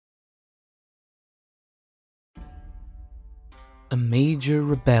A major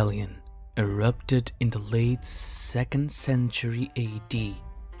rebellion erupted in the late 2nd century AD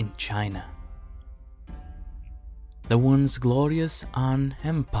in China. The once glorious Han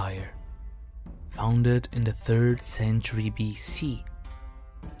Empire, founded in the 3rd century BC,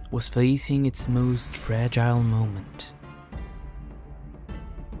 was facing its most fragile moment.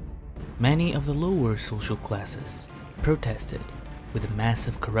 Many of the lower social classes protested with the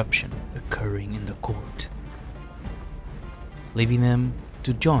massive corruption occurring in the court, leaving them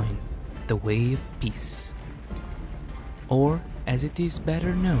to join the way of peace, or as it is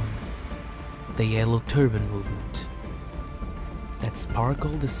better known, the Yellow Turban movement, that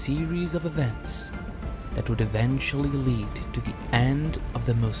sparkled a series of events that would eventually lead to the end of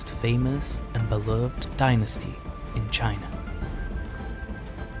the most famous and beloved dynasty in China.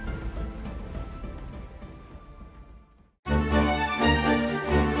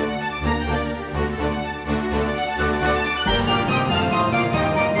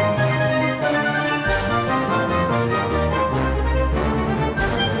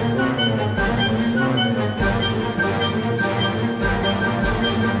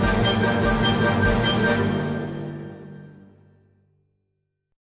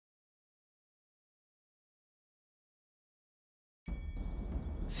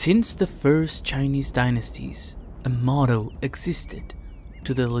 Since the first Chinese dynasties, a motto existed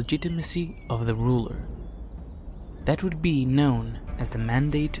to the legitimacy of the ruler. That would be known as the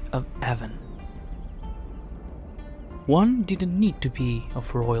Mandate of Heaven. One didn't need to be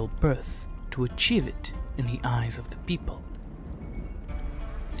of royal birth to achieve it in the eyes of the people.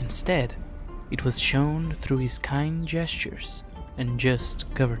 Instead, it was shown through his kind gestures and just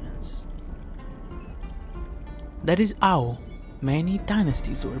governance. That is how many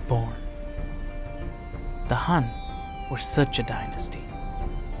dynasties were born. The Han were such a dynasty.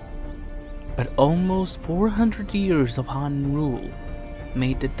 But almost 400 years of Han rule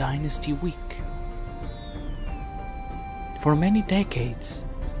made the dynasty weak. For many decades,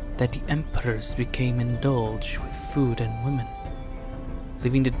 that the emperors became indulged with food and women,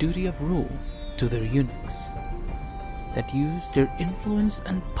 leaving the duty of rule to their eunuchs, that used their influence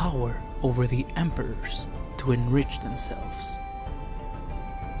and power over the emperors to enrich themselves.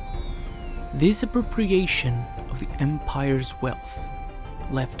 This appropriation of the empire's wealth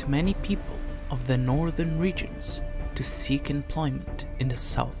left many people of the northern regions to seek employment in the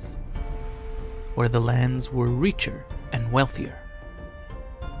south, where the lands were richer and wealthier.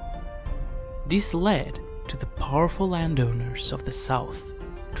 This led to the powerful landowners of the south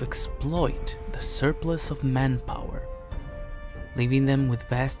to exploit the surplus of manpower, leaving them with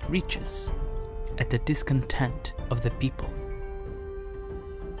vast riches at the discontent of the people.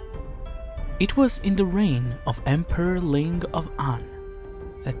 It was in the reign of Emperor Ling of Han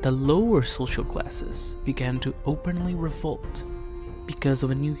that the lower social classes began to openly revolt because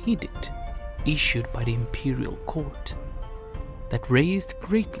of a new edict issued by the imperial court that raised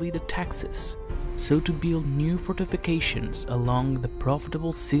greatly the taxes so to build new fortifications along the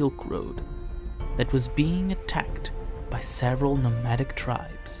profitable Silk Road that was being attacked by several nomadic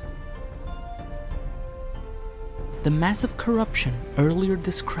tribes. The massive corruption earlier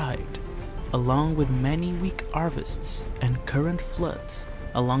described, along with many weak harvests and current floods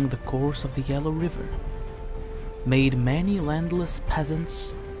along the course of the Yellow River, made many landless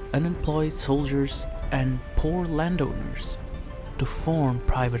peasants, unemployed soldiers, and poor landowners to form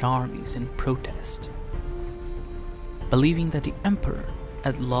private armies in protest, believing that the emperor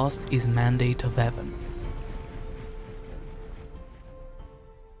had lost his mandate of heaven.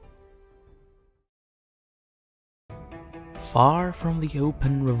 Far from the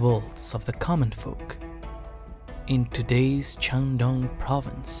open revolts of the common folk, in today's Shandong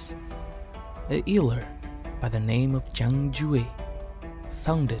province, a healer by the name of Zhang Jue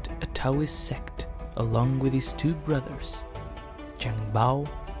founded a Taoist sect along with his two brothers, Zhang Bao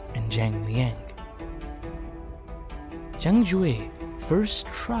and Zhang Liang. Zhang Jue first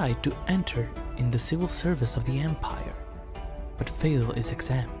tried to enter in the civil service of the empire, but failed his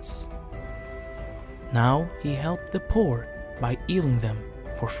exams. Now he helped the poor by healing them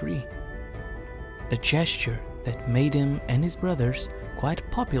for free, a gesture that made him and his brothers quite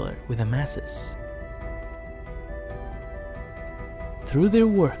popular with the masses. Through their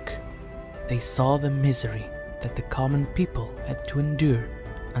work, they saw the misery that the common people had to endure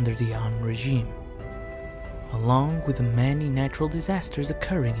under the Han regime, along with the many natural disasters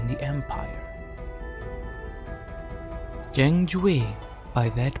occurring in the empire. Zhang Jue, by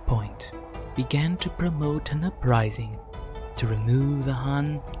that point, began to promote an uprising to remove the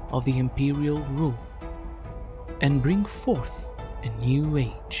Han of the imperial rule and bring forth a new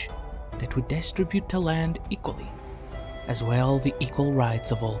age that would distribute the land equally as well the equal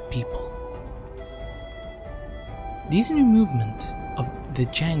rights of all people. This new movement of the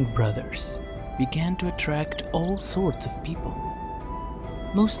Zhang brothers began to attract all sorts of people,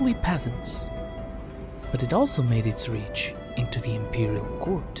 mostly peasants, but it also made its reach into the imperial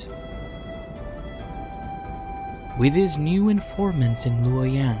court. With his new informants in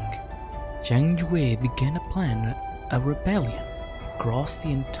Luoyang, Zhang Jue began to plan a rebellion across the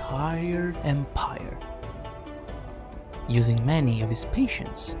entire empire, using many of his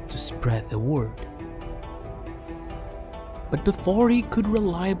patients to spread the word. But before he could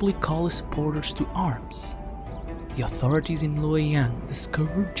reliably call his supporters to arms, the authorities in Luoyang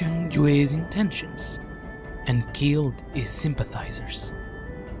discovered Zhang Jue's intentions and killed his sympathizers.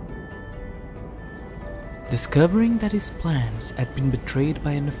 Discovering that his plans had been betrayed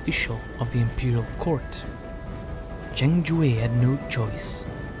by an official of the imperial court, Zhang Jue had no choice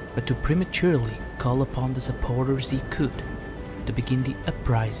but to prematurely call upon the supporters he could to begin the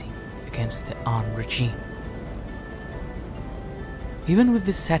uprising against the Han regime. Even with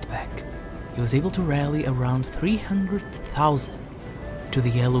this setback, he was able to rally around 300,000 to the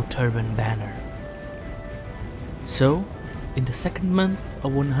Yellow Turban banner. So, in the second month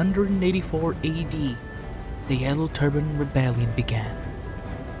of 184 AD, the Yellow Turban Rebellion began,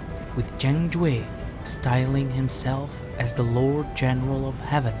 with Zhang Jue styling himself as the Lord General of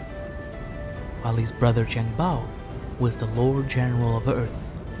Heaven, while his brother Zhang Bao was the Lord General of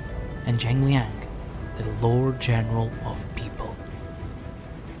Earth, and Zhang Liang the Lord General of People.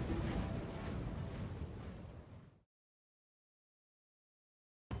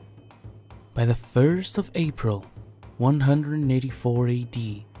 By the 1st of April, 184 AD,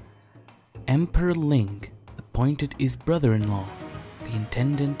 Emperor Ling appointed his brother-in-law, the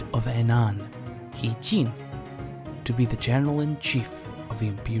Intendant of Henan, He Jin, to be the General-in-Chief of the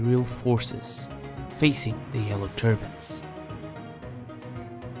imperial forces facing the Yellow Turbans.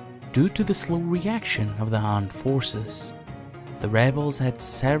 Due to the slow reaction of the Han forces, the rebels had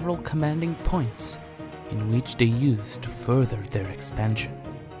several commanding points in which they used to further their expansion,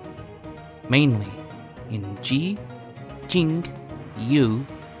 mainly in Ji, Jing, Yu,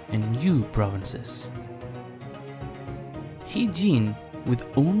 and Yu provinces. He Jin, with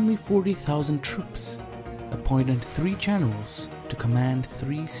only 40,000 troops, appointed 3 generals to command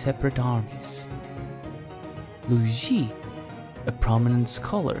 3 separate armies. Lu Ji, a prominent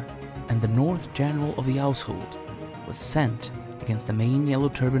scholar and the North General of the household, was sent against the main Yellow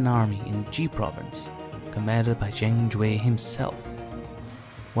Turban army in Ji province, commanded by Zhang Jue himself,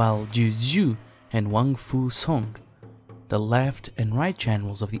 while Zhu Zhu and Wang Fu Song, the left and right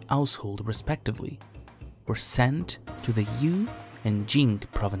generals of the household respectively, were sent to the Yu and Jing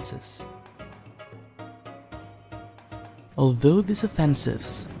provinces. Although these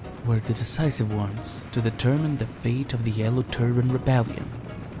offensives were the decisive ones to determine the fate of the Yellow Turban Rebellion,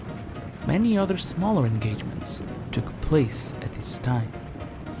 many other smaller engagements took place at this time.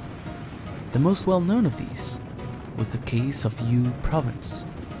 The most well-known of these was the case of Yu province,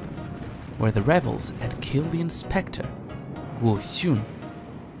 where the rebels had killed the inspector, Guo Xun,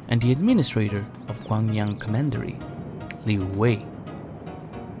 and the administrator of Guangyang Commandery, Liu Wei.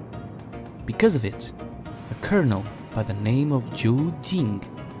 Because of it, a colonel by the name of Zhou Jing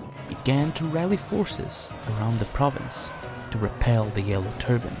began to rally forces around the province to repel the Yellow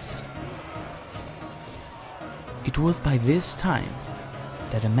Turbans. It was by this time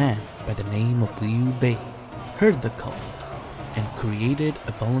that a man by the name of Liu Bei heard the call and created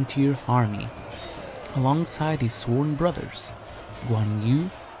a volunteer army alongside his sworn brothers, Guan Yu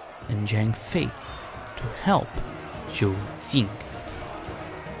and Zhang Fei, to help Zhou Jing.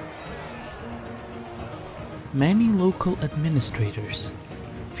 Many local administrators,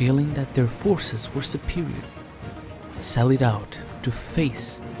 feeling that their forces were superior, sallied out to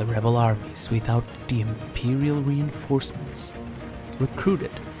face the rebel armies without the imperial reinforcements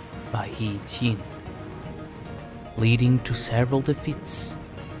recruited by He Jin, leading to several defeats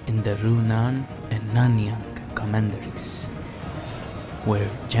in the Runan and Nanyang commanderies, where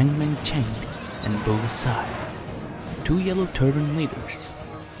Jiang Mengcheng and Bo Sai, 2 Yellow Turban leaders,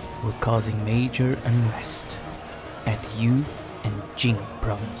 were causing major unrest at Yu and Jing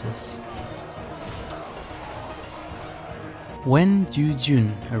provinces. When Zhu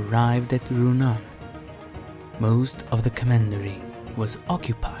Jun arrived at Runan, most of the commandery was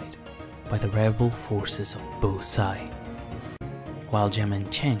occupied by the rebel forces of Bo Sai, while Jiang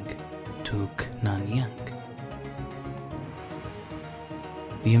Mengcheng took Nanyang.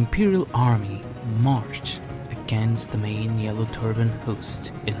 The imperial army marched against the main Yellow Turban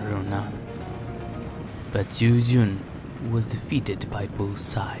host in Runan, but Zhu Jun was defeated by Bo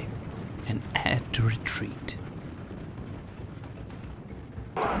Sai and had to retreat.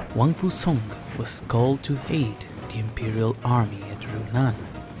 Wang Fusong was called to aid the imperial army at Runan,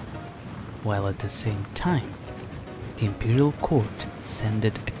 while at the same time, the imperial court sent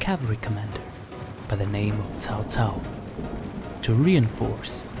a cavalry commander by the name of Cao Cao to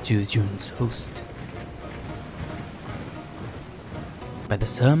reinforce Zhu Jun's host. By the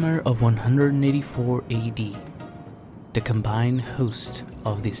summer of 184 AD, the combined host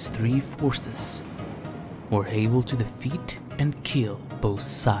of these three forces were able to defeat and kill both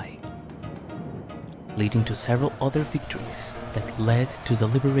sides, leading to several other victories that led to the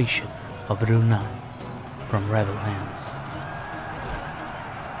liberation of Runan from rebel hands.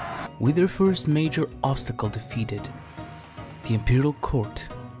 With their first major obstacle defeated, the imperial court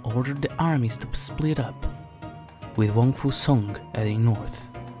ordered the armies to split up, with Wang Fusong at the north,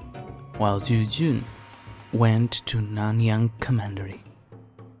 while Zhu Jun went to Nanyang Commandery.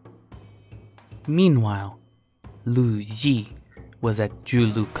 Meanwhile, Lu Yi was at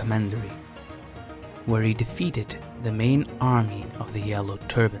Julu Commandery, where he defeated the main army of the Yellow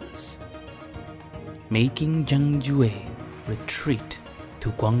Turbans, making Zhang Jue retreat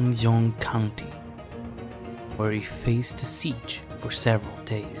to Guangdong County, where he faced a siege for several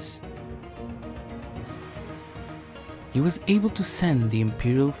days. He was able to send the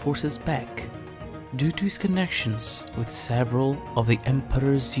imperial forces back due to his connections with several of the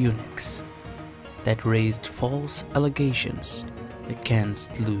emperor's eunuchs that raised false allegations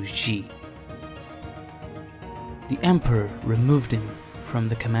against Lu Ji. The emperor removed him from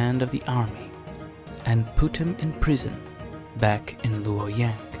the command of the army and put him in prison back in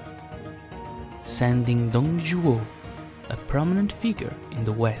Luoyang, sending Dong Zhuo, a prominent figure in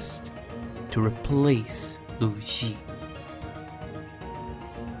the west, to replace Lu Ji.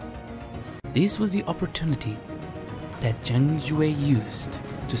 This was the opportunity that Zhang Jue used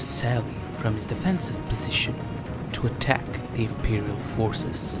to sally from his defensive position to attack the imperial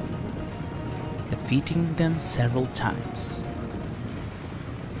forces, defeating them several times.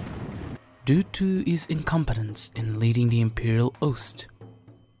 Due to his incompetence in leading the imperial host,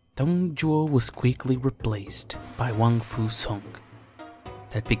 Dong Zhuo was quickly replaced by Wang Fusong,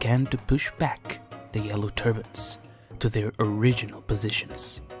 that began to push back the Yellow Turbans to their original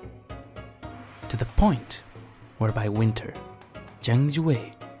positions, to the point where by winter, Zhang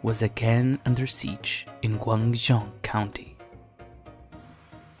Jue was again under siege in Guangdong County.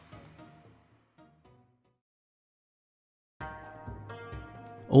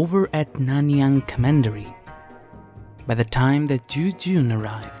 Over at Nanyang Commandery, by the time that Zhu Jun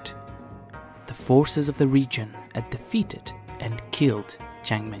arrived, the forces of the region had defeated and killed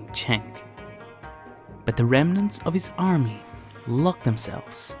Jiang Mengcheng, but the remnants of his army locked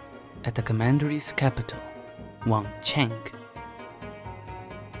themselves at the commandery's capital, Wangcheng.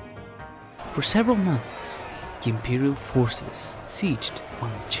 For several months, the imperial forces sieged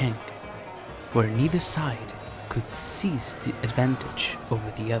Wangcheng, where neither side could seize the advantage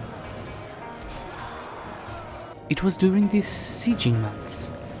over the other. It was during these sieging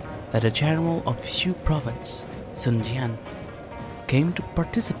months that a general of Xu province, Sun Jian, came to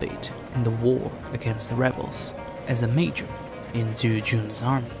participate in the war against the rebels as a major in Zhu Jun's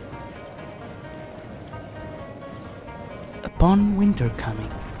army. Upon winter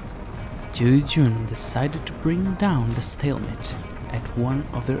coming, Zhu Jun decided to bring down the stalemate at one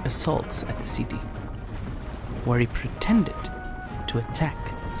of their assaults at the city, where he pretended to attack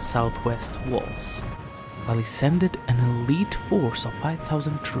the southwest walls, while he sent an elite force of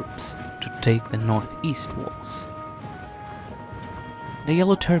 5,000 troops to take the northeast walls. The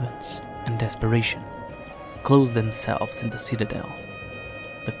Yellow Turbans, in desperation, closed themselves in the citadel,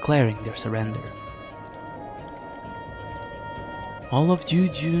 declaring their surrender. All of Zhu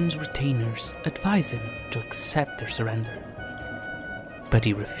Jun's retainers advised him to accept their surrender, but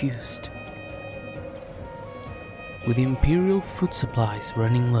he refused. With the imperial food supplies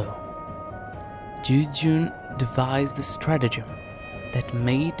running low, Zhu Jun devised a stratagem that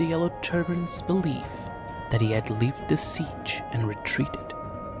made the Yellow Turbans believe that he had left the siege and retreated.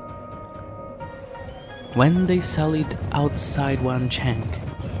 When they sallied outside Wancheng,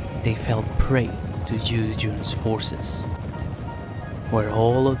 they fell prey to Zhu Jun's forces, where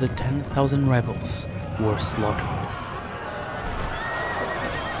all of the 10,000 rebels were slaughtered.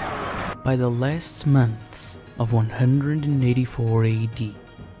 By the last months of 184 AD,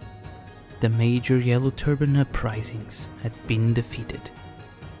 the major Yellow Turban uprisings had been defeated,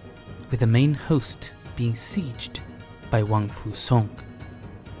 with the main host being sieged by Wang Fusong.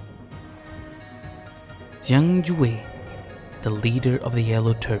 Zhang Jue, the leader of the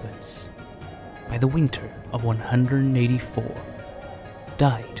Yellow Turbans, by the winter of 184,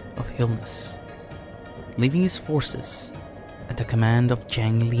 died of illness, leaving his forces at the command of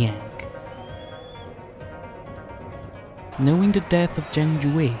Zhang Liang. Knowing the death of Zhang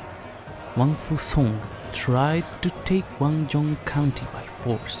Jue, Wang Fusong tried to take Guangdong County by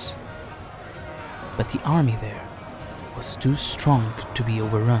force, but the army there was too strong to be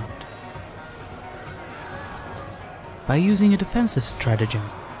overrun. By using a defensive stratagem,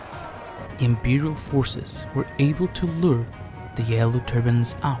 the imperial forces were able to lure the Yellow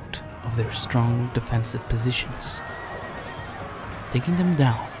Turbans out of their strong defensive positions, taking them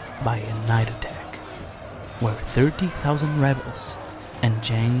down by a night attack, where 30,000 rebels and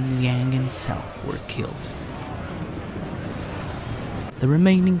Zhang Liang himself were killed. The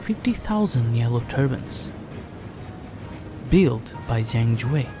remaining 50,000 Yellow Turbans, built by Zhang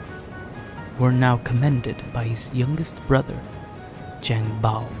Jue, were now commanded by his youngest brother, Zhang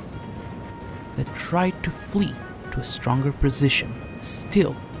Bao, that tried to flee to a stronger position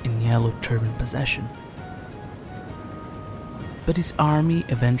still in Yellow Turban possession. But his army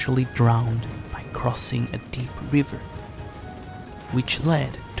eventually drowned by crossing a deep river, which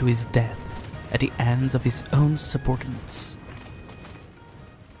led to his death at the hands of his own subordinates.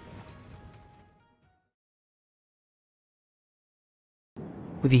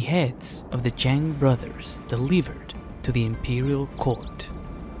 With the heads of the Zhang brothers delivered to the imperial court,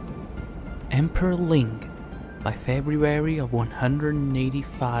 Emperor Ling, by February of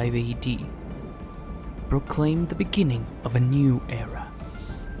 185 AD, proclaimed the beginning of a new era.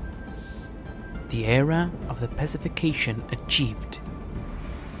 The era of the pacification achieved,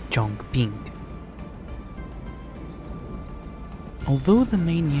 Zhongbing. Although the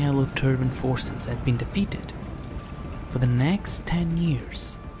main Yellow Turban forces had been defeated, for the next 10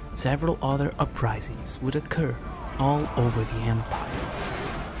 years, several other uprisings would occur all over the empire,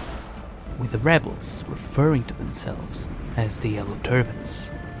 with the rebels referring to themselves as the Yellow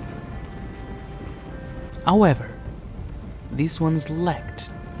Turbans. However, these ones lacked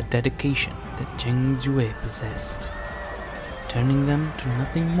the dedication that Zhang Jue possessed, turning them to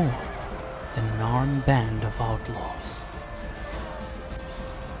nothing more than an armed band of outlaws.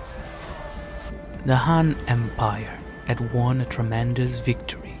 The Han Empire had won a tremendous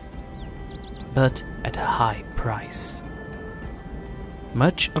victory, but at a high price.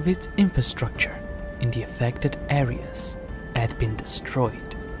 Much of its infrastructure in the affected areas had been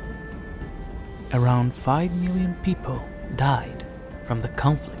destroyed. Around 5 million people died from the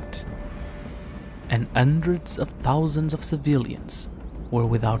conflict, and hundreds of thousands of civilians were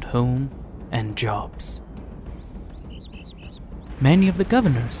without home and jobs. Many of the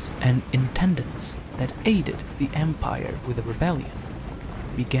governors and intendants that aided the empire with the rebellion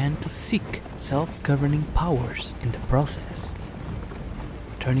began to seek self-governing powers in the process,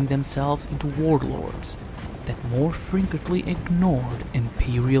 turning themselves into warlords that more frequently ignored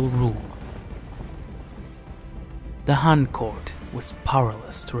imperial rule. The Han court was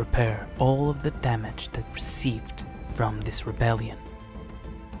powerless to repair all of the damage that received from this rebellion,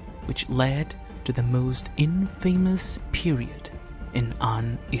 which led to the most infamous period in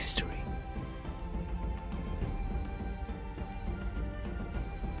Han history.